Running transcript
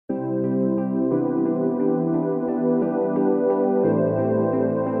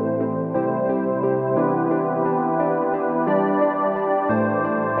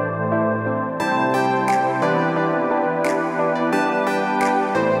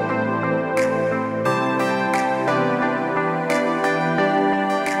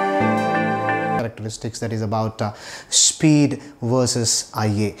characteristics, that is about speed versus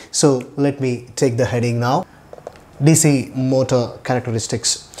IA. So let me take the heading now. DC motor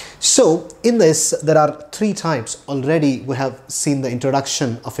characteristics. So in this there are three types. Already we have seen the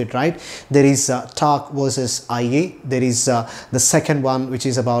introduction of it, right? There is torque versus IA. There is the second one, which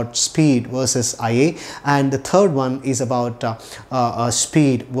is about speed versus IA, and the third one is about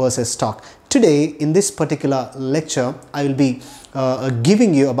speed versus torque. Today in this particular lecture I will be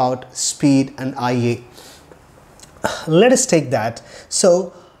giving you about speed and IA. Let us take that.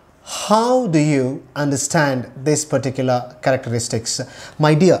 So how do you understand this particular characteristics?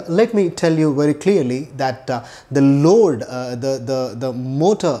 My dear, let me tell you very clearly that the load, the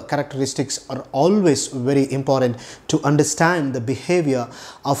motor characteristics are always very important to understand the behavior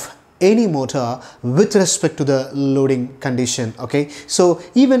of any motor with respect to the loading condition. Okay, so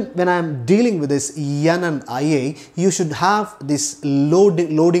even when I am dealing with this N and IA, you should have this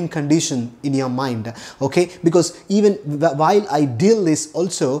loading condition in your mind. Okay, because even while I deal this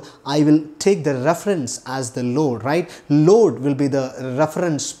also, I will take the reference as the load, right? Load will be the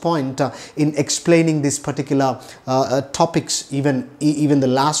reference point in explaining this particular topics. Even the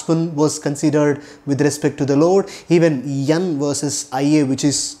last one was considered with respect to the load. Even N versus IA, which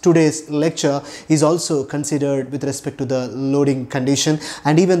is today's lecture, is also considered with respect to the loading condition,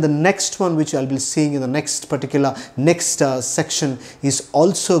 and even the next one, which I'll be seeing in the next section, is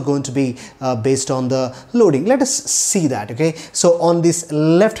also going to be based on the loading. Let us see that. Okay, so on this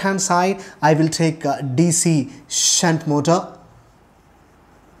left hand side I will take DC shunt motor,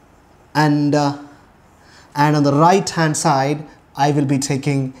 and on the right hand side I will be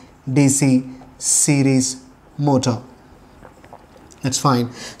taking DC series motor. That's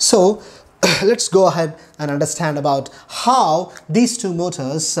fine. So let's go ahead and understand about how these two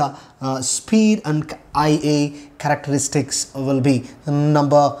motors speed and IA characteristics will be.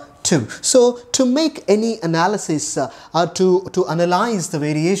 Number 2. So to make any analysis or to analyze the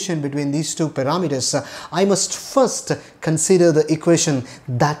variation between these two parameters, I must first consider the equation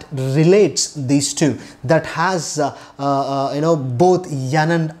that relates these two, that has both N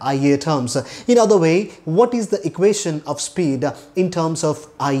and IA terms. In other way, what is the equation of speed in terms of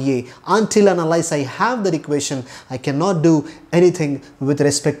IA? Until and unless I have that equation, I cannot do anything with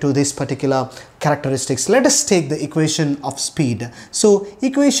respect to this particular characteristics. Let us take the equation of speed. So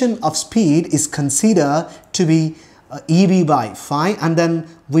equation of speed is considered to be EB by phi, and then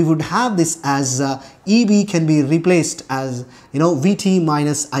we would have this as EB can be replaced as VT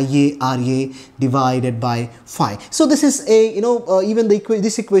minus IA RA divided by phi. So this is a even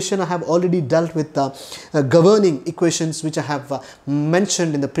this equation I have already dealt with governing equations, which I have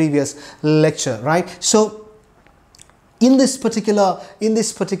mentioned in the previous lecture, right? So in this particular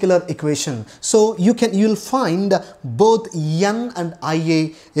equation, so you'll find both N and IA,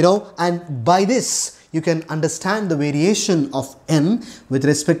 and by this you can understand the variation of N with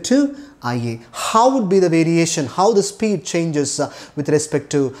respect to IA. How would be the variation, how the speed changes with respect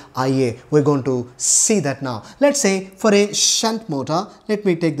to IA? We're going to see that now. Let's say for a shunt motor, let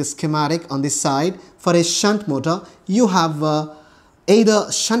me take the schematic on this side. For a shunt motor, you have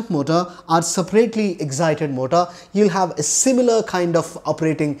either shunt motor or separately excited motor. You'll have a similar kind of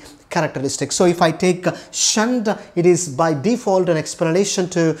operating characteristics. So if I take shunt, it is by default an explanation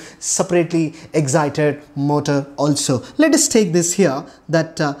to separately excited motor also. Let us take this here,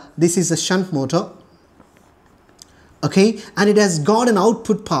 that this is a shunt motor. Okay, and it has got an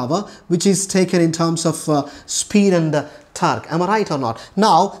output power which is taken in terms of speed and torque. Am I right or not?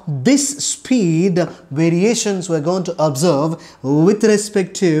 Now this speed variations we're going to observe with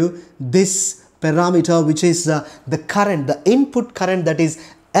respect to this parameter, which is the current, the input current that is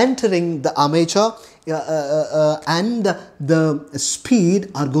entering the armature, and the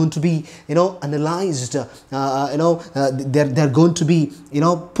speed are going to be analyzed, they're going to be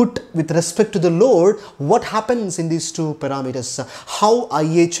put with respect to the load. What happens in these two parameters, how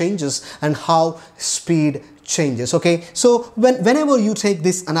IA changes and how speed changes. Okay, so whenever you take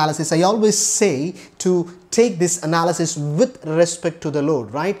this analysis, I always say to take this analysis with respect to the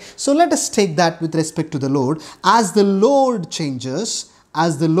load, right? So let us take that with respect to the load. As the load changes,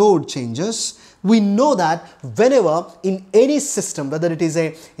 we know that whenever in any system, whether it is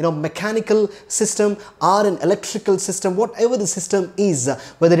a mechanical system or an electrical system, whatever the system is,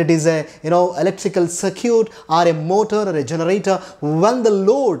 whether it is a electrical circuit or a motor or a generator, when the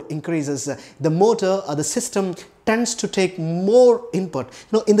load increases, the motor or the system tends to take more input.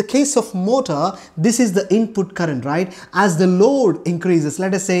 In the case of motor, this is the input current, right? As the load increases,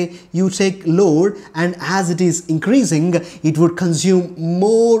 let us say you take load, and as it is increasing, it would consume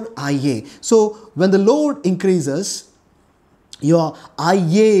more IA. So when the load increases, your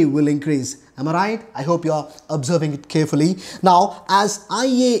IA will increase. Am I right? I hope you are observing it carefully. Now, as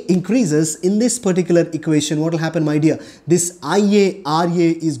IA increases in this particular equation, what will happen, my dear? This IA RA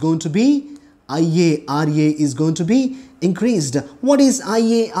is going to be increased. What is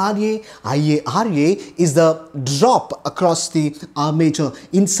IA RA? IA RA is the drop across the armature.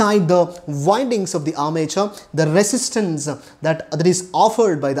 Inside the windings of the armature, the resistance that is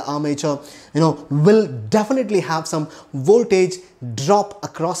offered by the armature, will definitely have some voltage drop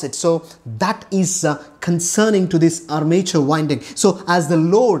across it. So that is concerning to this armature winding. So as the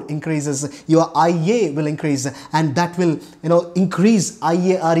load increases, your IA will increase, and that will increase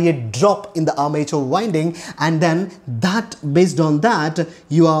IA RA drop in the armature winding, and then that, based on that,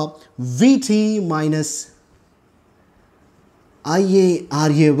 your VT minus IA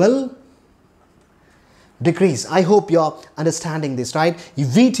RA will decrease. I hope you're understanding this, right?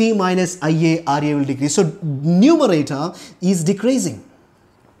 VT minus IA RA will decrease. So numerator is decreasing.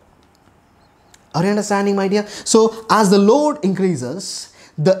 Are you understanding, my dear? So as the load increases,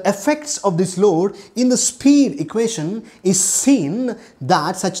 the effects of this load in the speed equation is seen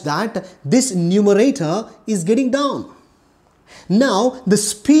that such that this numerator is getting down. Now, the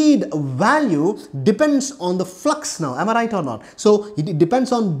speed value depends on the flux now. Am I right or not? So, it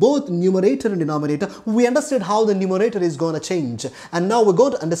depends on both numerator and denominator. We understood how the numerator is going to change. And now we're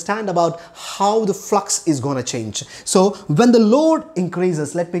going to understand about how the flux is going to change. So, when the load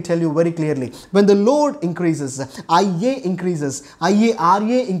increases, let me tell you very clearly. When the load increases, IA increases, IA RA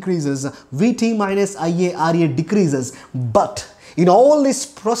increases, VT minus IA RA decreases. But in all these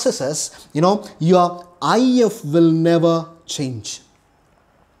processes, your IF will never change.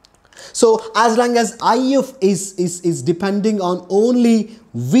 So as long as IF is depending on only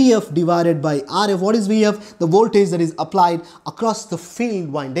VF divided by RF. What is VF? The voltage that is applied across the field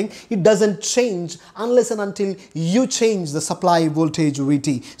winding. It doesn't change unless and until you change the supply voltage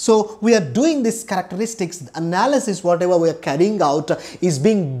VT. So we are doing this characteristics analysis, whatever we are carrying out is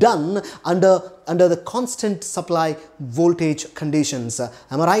being done under the constant supply voltage conditions.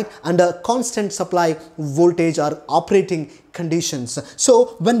 Am I right? Under constant supply voltage or operating conditions.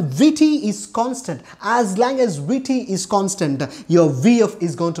 So when VT is constant, as long as VT is constant, your VF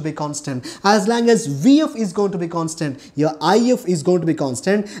is going to be constant. As long as VF is going to be constant, your IF is going to be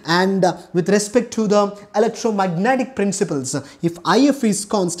constant. And with respect to the electromagnetic principles, if IF is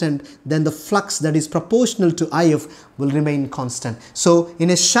constant, then the flux that is proportional to IF will remain constant. So in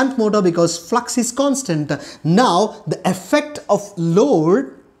a shunt motor, because flux is constant, now the effect of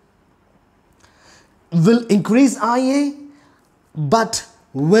load will increase IA, but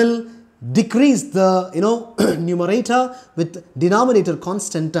will decrease the numerator with denominator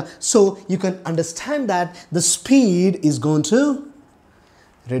constant. So you can understand that the speed is going to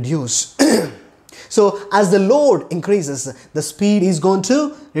reduce. So as the load increases, the speed is going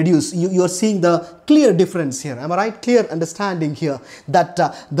to reduce. You are seeing the clear difference here. Am I right? Clear understanding here that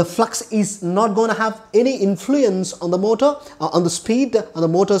the flux is not going to have any influence on the motor, on the speed, on the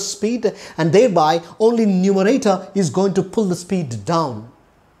motor's speed, and thereby only numerator is going to pull the speed down.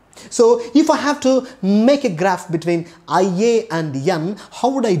 So if I have to make a graph between IA and N, how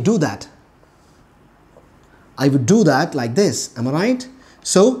would I do that? I would do that like this. Am I right?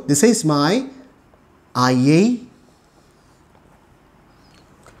 So this is my IA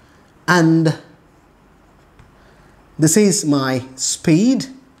and this is my speed.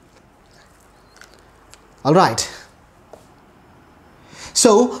 All right.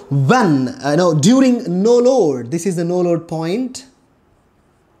 So when during no load, this is the no load point.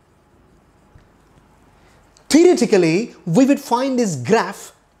 Theoretically, we would find this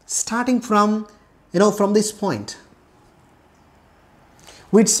graph starting from from this point.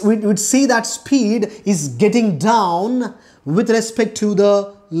 We'd see that speed is getting down with respect to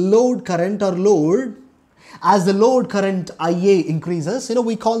the load current or load. As the load current IA increases,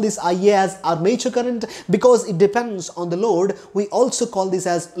 we call this IA as armature current because it depends on the load. We also call this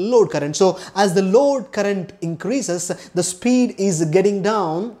as load current. So as the load current increases, the speed is getting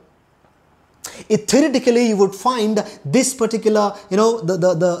down. Theoretically, you would find this particular,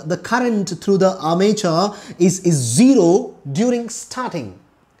 the current through the armature is zero during starting.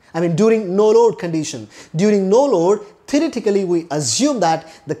 During no load condition. During no load, theoretically, we assume that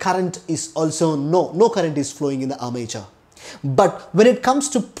the current is also no current is flowing in the armature. But when it comes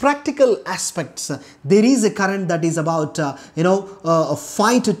to practical aspects, there is a current that is about 5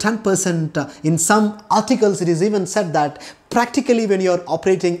 to 10%. In some articles, it is even said that practically when you are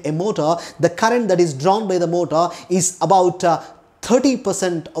operating a motor, the current that is drawn by the motor is about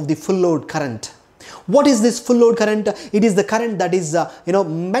 30% of the full load current. What is this full load current? It is the current that is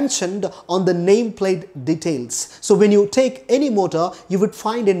mentioned on the nameplate details. So when you take any motor, you would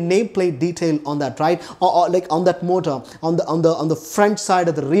find a nameplate detail on that, right? Or like on that motor, on the front side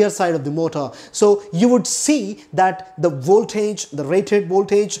or the rear side of the motor. So you would see that the voltage, the rated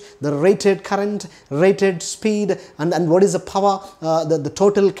voltage, the rated current, rated speed, and what is the power, the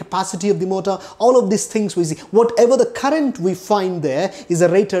total capacity of the motor. All of these things we see. Whatever the current we find there is a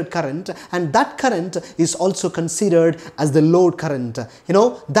rated current, and that current is also considered as the load current.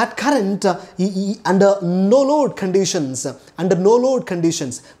 That current under no load conditions,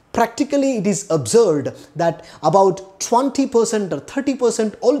 practically it is observed that about 20% or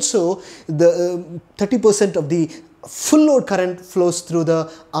 30% also, the 30% of the full load current flows through the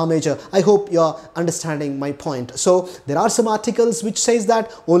armature. I hope you're understanding my point. So there are some articles which says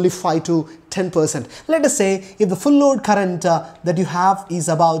that only 5 to 10%. Let us say if the full load current that you have is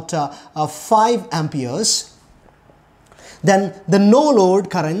about 5 amperes, then the no load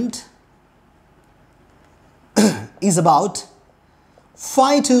current is about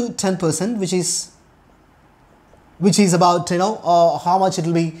 5 to 10%, which is about, how much it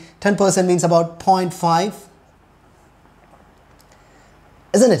will be. 10% means about 0.5,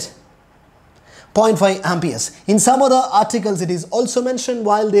 isn't it? 0.5 amperes. In some other articles, it is also mentioned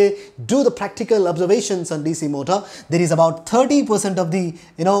while they do the practical observations on DC motor, there is about 30% of the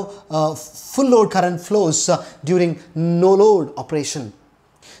full load current flows during no load operation.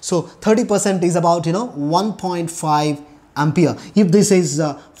 So 30% is about 1.5 ampere. If this is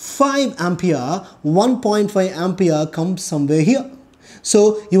 5 ampere, 1.5 ampere comes somewhere here.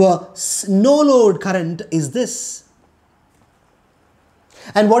 So your no load current is this.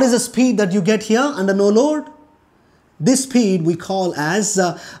 And what is the speed that you get here under no load? This speed we call as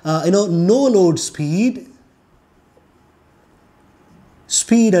no load speed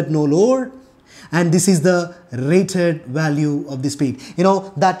at no load, and this is the rated value of the speed,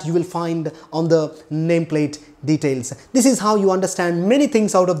 that you will find on the nameplate details. This is how you understand many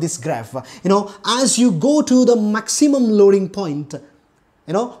things out of this graph. As you go to the maximum loading point,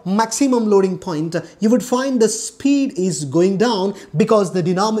 you would find the speed is going down because the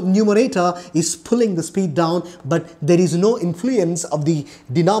numerator is pulling the speed down, but there is no influence of the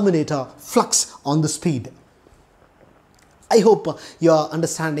denominator flux on the speed. I hope you are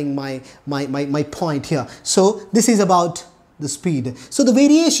understanding my point here. So this is about the speed. So the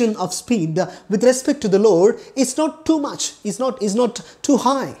variation of speed with respect to the load is not too much, is not too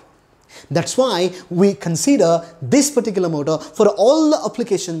high. That's why we consider this particular motor for all the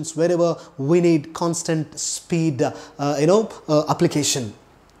applications wherever we need constant speed application.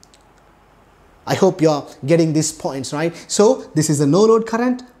 I hope you're getting these points, right? So this is a no load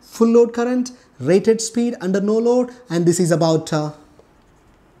current, full load current, rated speed under no load, and this is about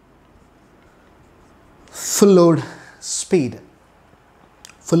full load speed.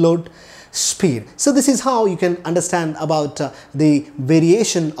 So this is how you can understand about the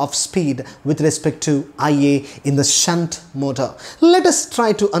variation of speed with respect to IA in the shunt motor. Let us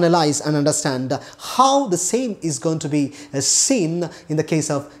try to analyze and understand how the same is going to be seen in the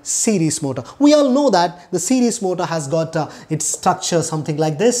case of series motor. We all know that the series motor has got its structure something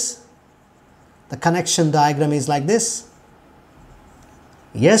like this. The connection diagram is like this.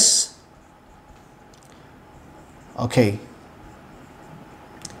 Yes. Okay.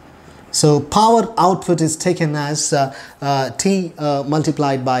 So power output is taken as T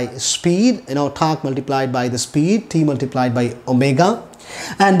multiplied by speed, torque multiplied by the speed, T multiplied by omega.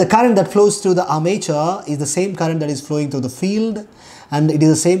 And the current that flows through the armature is the same current that is flowing through the field, and it is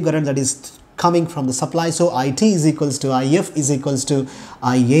the same current that is coming from the supply. So IT is equals to IF is equals to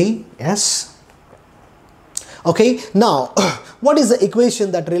IA. Yes. Okay. Now, what is the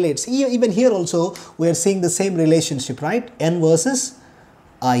equation that relates? Even here also we are seeing the same relationship, right? N versus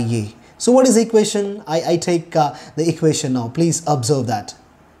IA. So what is the equation? I take the equation now. Please observe that.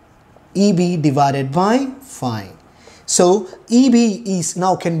 EB divided by phi. So EB is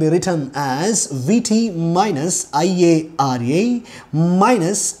now can be written as VT minus IARA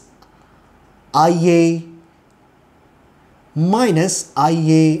minus IA minus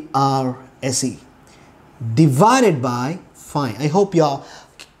IARSE divided by phi. I hope you're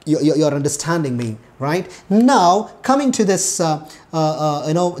understanding me, right? Now coming to this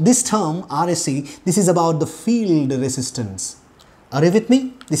this term RSE, this is about the field resistance. Are you with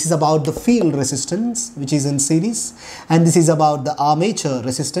me? This is about the field resistance which is in series, and this is about the armature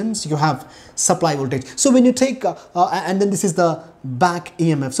resistance. You have supply voltage. So when you take and then this is the back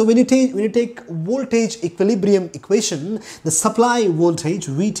EMF. So when you take voltage equilibrium equation, the supply voltage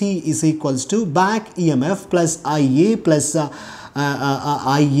VT is equals to back EMF plus IA plus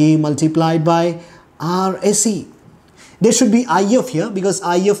IA multiplied by RSE. There should be IF here because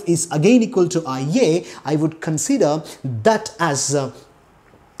IF is again equal to IA. I would consider that as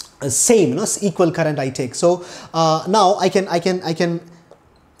same, equal current I take. So now I can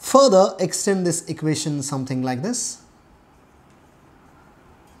further extend this equation something like this.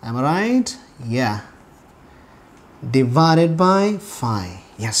 Am I right? Yeah. Divided by phi.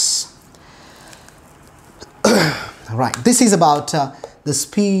 Yes. Right. This is about the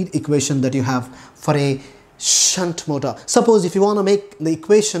speed equation that you have for a shunt motor. Suppose if you want to make the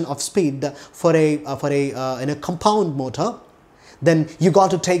equation of speed for in a compound motor, then you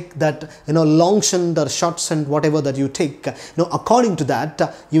got to take that long shunt or short shunt, whatever that you take. According to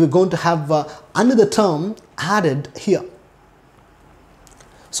that, you are going to have another term added here.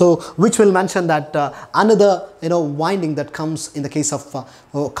 So which will mention that another winding that comes in the case of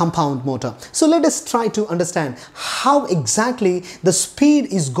compound motor. So let us try to understand how exactly the speed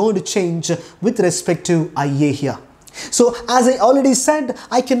is going to change with respect to IA here. So as I already said,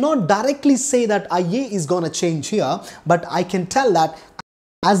 I cannot directly say that IA is going to change here, but I can tell that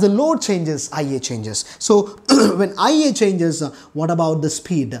as the load changes, IA changes. So when IA changes, what about the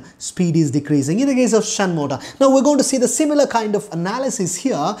speed? Speed is decreasing in the case of shunt motor. Now we're going to see the similar kind of analysis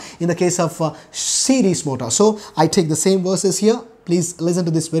here in the case of series motor. So I take the same verses here. Please listen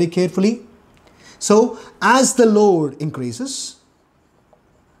to this very carefully. So as the load increases,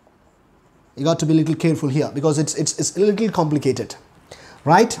 you got to be a little careful here because it's a little complicated,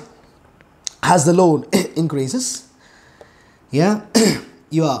 right? As the load increases, yeah,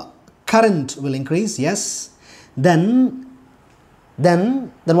 your current will increase, yes. Then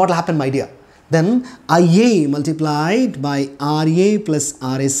what will happen, my dear? Then IA multiplied by RA plus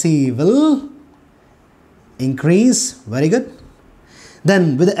RSC will increase. Very good.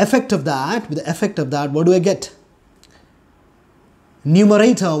 Then with the effect of that, what do I get?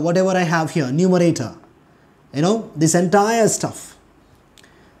 Numerator, whatever I have here, numerator, this entire stuff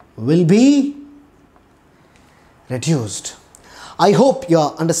will be reduced. I hope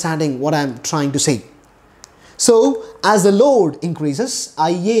you're understanding what I'm trying to say. So as the load increases,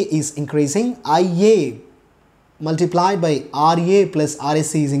 IA is increasing, IA multiplied by RA plus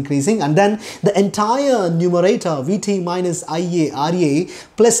RSC is increasing, and then the entire numerator VT minus IA RA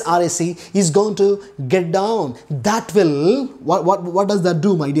plus RSC is going to get down. That will, what does that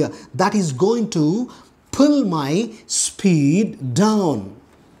do, my dear? That is going to pull my speed down.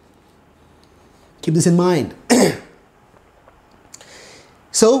 Keep this in mind.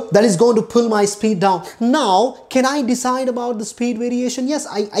 So that is going to pull my speed down. Now, can I decide about the speed variation? Yes,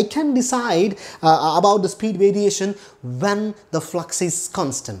 I can decide about the speed variation when the flux is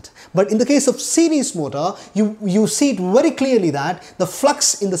constant. But in the case of series motor, you see it very clearly that the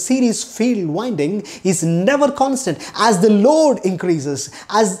flux in the series field winding is never constant. As the load increases,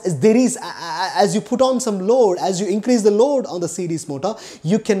 as you put on some load, as you increase the load on the series motor,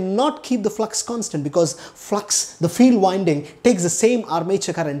 you cannot keep the flux constant because flux, the field winding, takes the same armature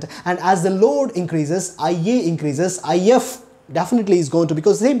current, and as the load increases, IA increases, IF definitely is going to,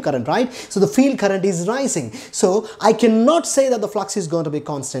 because the same current, right? So the field current is rising. So I cannot say that the flux is going to be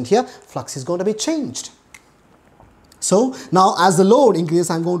constant here. Flux is going to be changed. So now as the load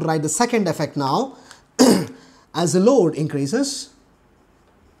increases, I'm going to write the second effect now. As the load increases,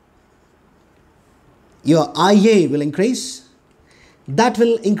 your IA will increase. That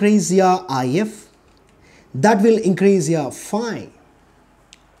will increase your IF. That will increase your phi.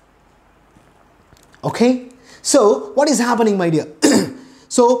 Okay, so what is happening, my dear?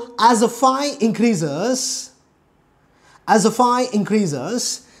 So as the phi increases,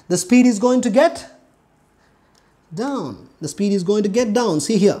 the speed is going to get down. The speed is going to get down.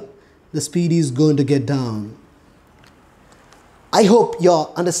 See here, the speed is going to get down. I hope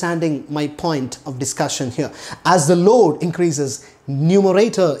you're understanding my point of discussion here. As the load increases,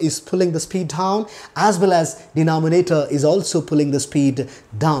 numerator is pulling the speed down, as well as denominator is also pulling the speed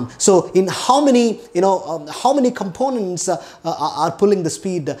down. So in how many components are pulling the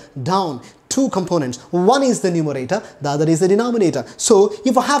speed down? Two components. One is the numerator, the other is the denominator. So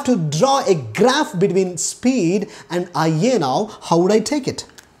if I have to draw a graph between speed and IA now, how would I take it?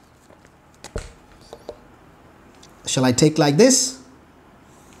 Shall I take like this?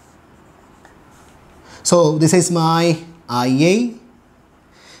 So this is my IA,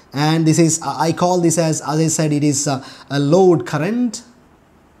 and this is, I call this as I said, it is a load current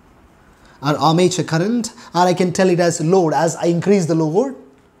or armature current, or I can tell it as load as I increase the load.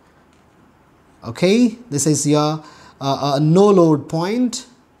 Okay, this is your no load point,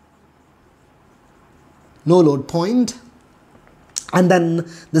 and then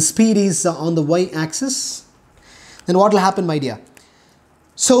the speed is on the y axis. Then what will happen, my dear?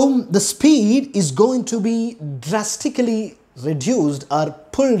 So the speed is going to be drastically reduced or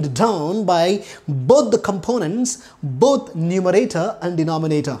pulled down by both the components, both numerator and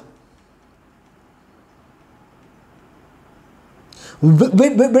denominator.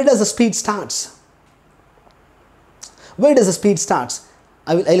 Where does the speed starts? Where does the speed starts?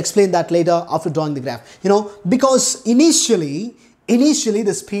 I'll explain that later after drawing the graph. Because initially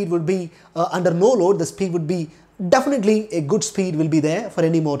the speed would be under no load, the speed would be definitely a good speed will be there for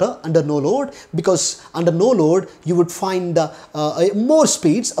any motor under no load, because under no load you would find more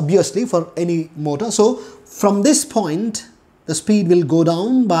speeds obviously for any motor. So from this point the speed will go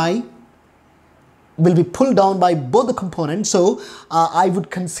down by, will be pulled down by both the components. So I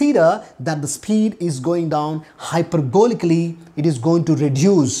would consider that the speed is going down hyperbolically. It is going to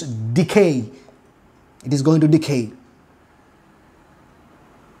reduce, decay. It is going to decay.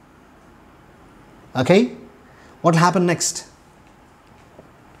 Okay. What will happen next?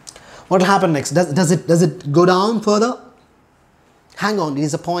 What will happen next? Does it go down further? Hang on, it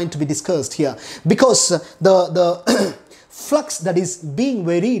is a point to be discussed here, because the flux that is being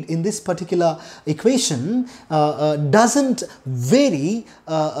varied in this particular equation doesn't vary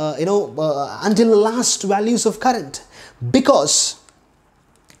until the last values of current, because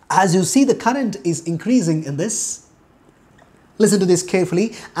as you see the current is increasing in this. Listen to this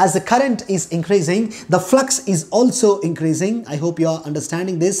carefully. As the current is increasing, the flux is also increasing. I hope you are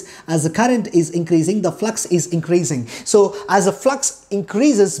understanding this. As the current is increasing, the flux is increasing. So as the flux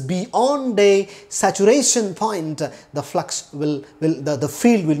increases beyond a saturation point, the flux the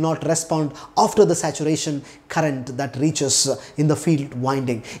field will not respond after the saturation current that reaches in the field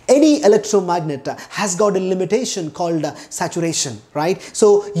winding. Any electromagnet has got a limitation called saturation, right?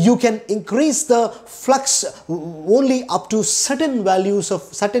 So you can increase the flux only up to certain values of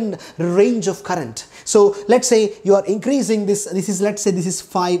certain range of current. So let's say you are increasing this is, let's say this is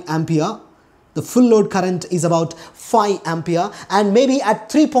 5 ampere. The full load current is about 5 ampere, and maybe at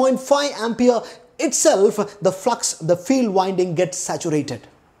 3.5 ampere itself the flux, the field winding gets saturated,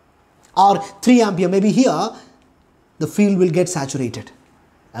 or 3 ampere, maybe here the field will get saturated.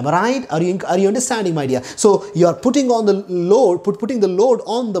 Am I right? Are you understanding, my dear? So you are putting on the load, putting the load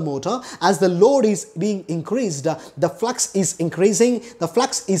on the motor. As the load is being increased, the flux is increasing. The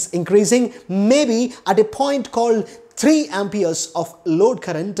flux is increasing. Maybe at a point called 3 amperes of load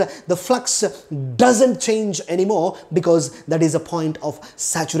current, the flux doesn't change anymore, because that is a point of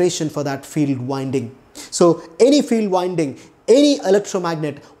saturation for that field winding. So any field winding, any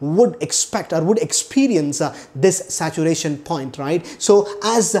electromagnet would expect or would experience this saturation point, right? So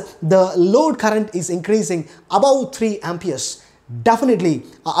as the load current is increasing above 3 amperes, definitely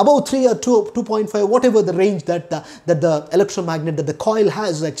above 3 or 2.5, whatever the range that the electromagnet, that the coil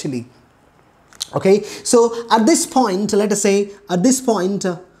has actually. Okay, so at this point, let us say at this point,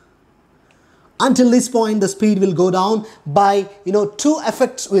 until this point the speed will go down by, 2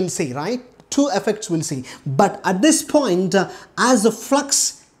 effects we'll see, right? 2 effects we'll see. But at this point, as the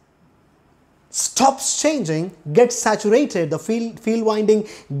flux stops changing, gets saturated, the field winding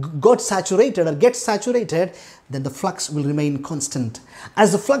got saturated or gets saturated, then the flux will remain constant.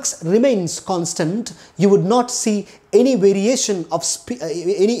 As the flux remains constant, you would not see any variation of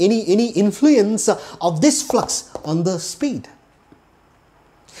any influence of this flux on the speed.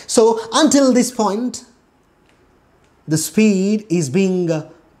 So until this point, the speed is being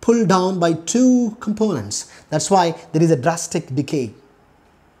pulled down by 2 components. That's why there is a drastic decay.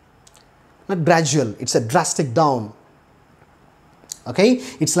 Not gradual, it's a drastic down. Okay,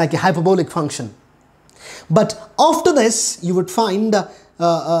 it's like a hyperbolic function. But after this, you would find the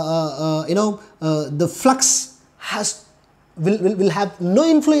flux will have no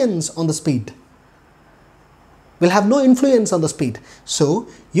influence on the speed. Will have no influence on the speed. So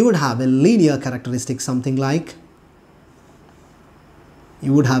you would have a linear characteristic, something like.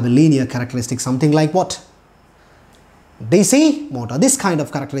 You would have a linear characteristic, something like what? DC motor. This kind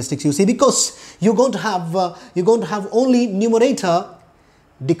of characteristics you see, because you're going to have only numerator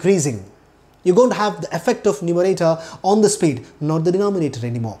decreasing. You're going to have the effect of numerator on the speed, not the denominator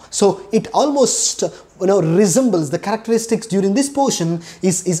anymore. So it almost resembles the characteristics during this portion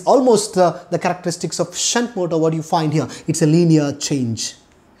is almost the characteristics of shunt motor. What you find here, it's a linear change,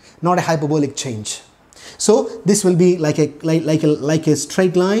 not a hyperbolic change. So this will be like a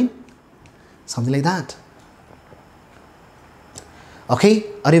straight line, something like that. Okay,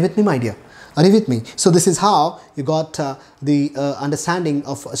 are you with me, my dear? Are you with me? So this is how you got the understanding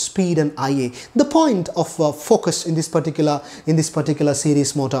of speed and IA. The point of focus in this particular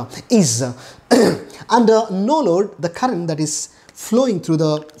series motor is under no load, the current that is flowing through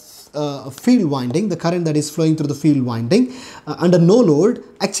the field winding, the current that is flowing through the field winding under no load,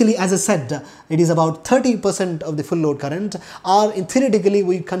 actually as I said, it is about 30% of the full load current, or in theoretically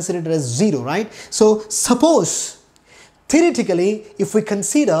we consider it as 0, right? So suppose theoretically, if we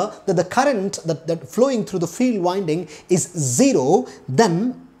consider that the current that flowing through the field winding is 0,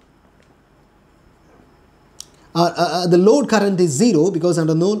 then the load current is 0, because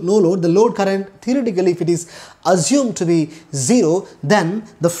under no load, the load current theoretically, if it is assumed to be 0, then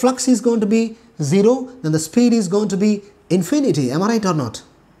the flux is going to be 0, then the speed is going to be infinity. Am I right or not?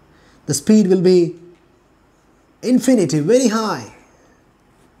 The speed will be infinity, very high.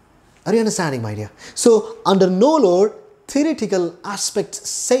 Are you understanding, my dear? So under no load, theoretical aspects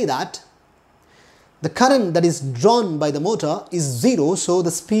say that the current that is drawn by the motor is 0, so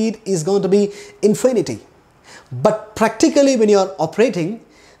the speed is going to be infinity. But practically, when you are operating,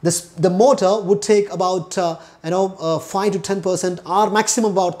 the motor would take about 5 to 10% or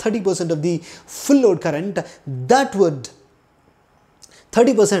maximum about 30% of the full load current. That would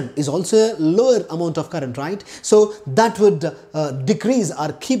 30% is also a lower amount of current, right? So that would decrease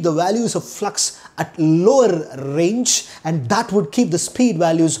or keep the values of flux at lower range, and that would keep the speed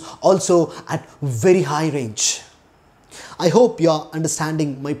values also at very high range. I hope you are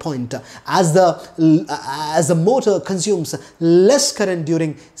understanding my point. As the motor consumes less current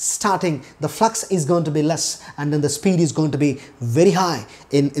during starting, the flux is going to be less, and then the speed is going to be very high.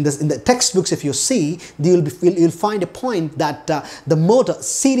 In the textbooks, if you see, you'll find a point that the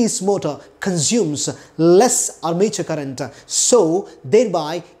series motor consumes less armature current, so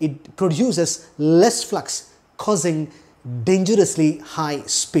thereby it produces less flux, causing dangerously high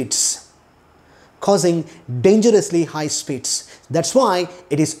speeds. That's why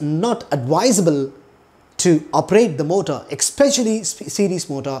it is not advisable to operate the motor, especially series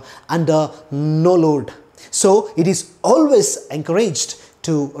motor, under no load. So it is always encouraged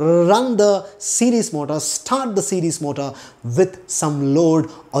to run the series motor, start the series motor with some load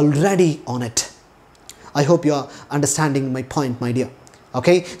already on it. I hope you are understanding my point, my dear.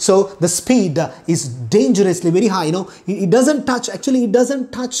 Okay, so the speed is dangerously very high. It doesn't touch, actually it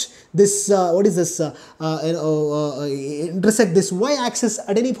doesn't touch this intersect this y-axis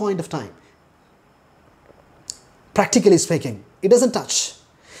at any point of time. Practically speaking, it doesn't touch.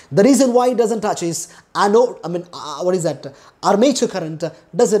 The reason why it doesn't touch is armature current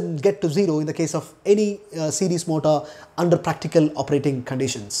doesn't get to 0 in the case of any series motor under practical operating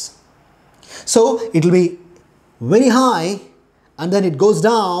conditions. So it will be very high, and then it goes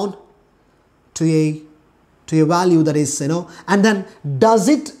down to a value that is, and then does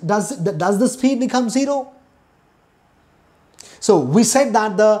the speed become 0? So we said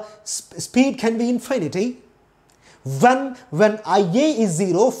that the speed can be infinity. When Ia is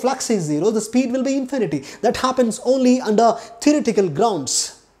 0, flux is 0, the speed will be infinity. That happens only under theoretical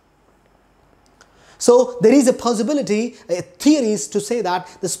grounds. So there is a possibility, theories to say that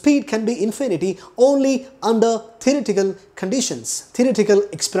the speed can be infinity only under theoretical conditions, theoretical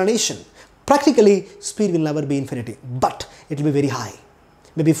explanation. Practically, speed will never be infinity, but it will be very high.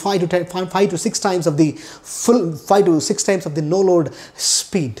 Maybe 5 to 6 times of the no load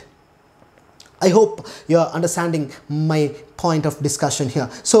speed. I hope you are understanding my point of discussion here.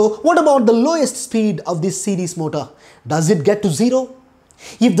 So what about the lowest speed of this series motor? Does it get to 0?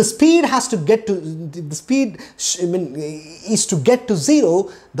 If the speed is to get to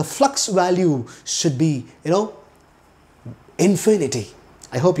 0, the flux value should be, infinity.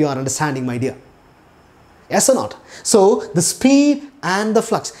 I hope you are understanding, my dear. Yes or not? So the speed and the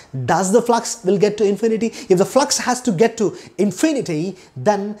flux. Does the flux will get to infinity? If the flux has to get to infinity,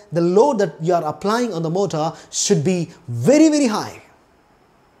 then the load that you are applying on the motor should be very, very high.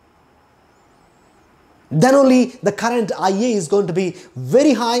 Then only the current Ia is going to be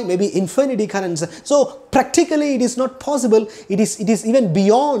very high, maybe infinity currents. So practically it is not possible. It is even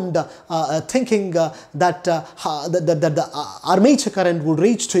beyond thinking that the armature current would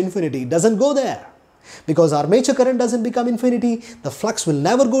reach to infinity. It doesn't go there. Because armature current doesn't become infinity, the flux will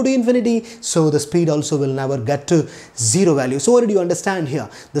never go to infinity, so the speed also will never get to 0 value. So what did you understand here?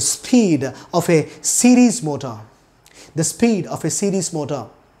 The speed of a series motor. The speed of a series motor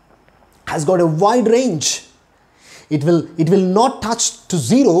has got a wide range. It will not touch to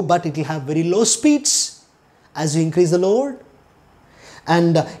 0, but it will have very low speeds as you increase the load,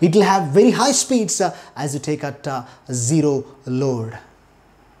 and it will have very high speeds as you take at 0 load.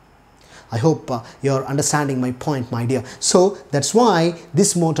 I hope you are understanding my point, my dear. So that's why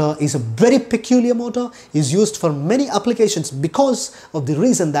this motor is a very peculiar motor, is used for many applications because of the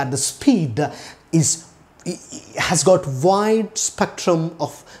reason that the speed has got wide spectrum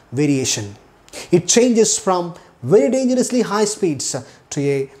of variation. It changes from very dangerously high speeds to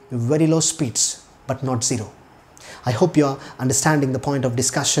a very low speeds, but not zero. I hope you are understanding the point of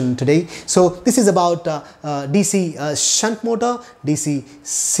discussion today. So this is about DC shunt motor, DC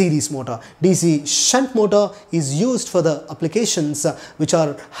series motor. DC shunt motor is used for the applications which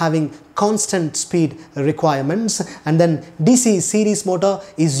are having constant speed requirements, and then DC series motor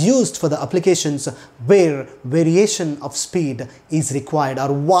is used for the applications where variation of speed is required,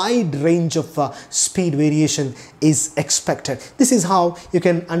 or wide range of speed variation is expected. This is how you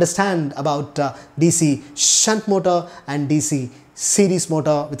can understand about DC shunt motor and DC series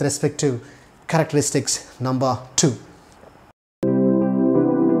motor with respect to characteristics number 2.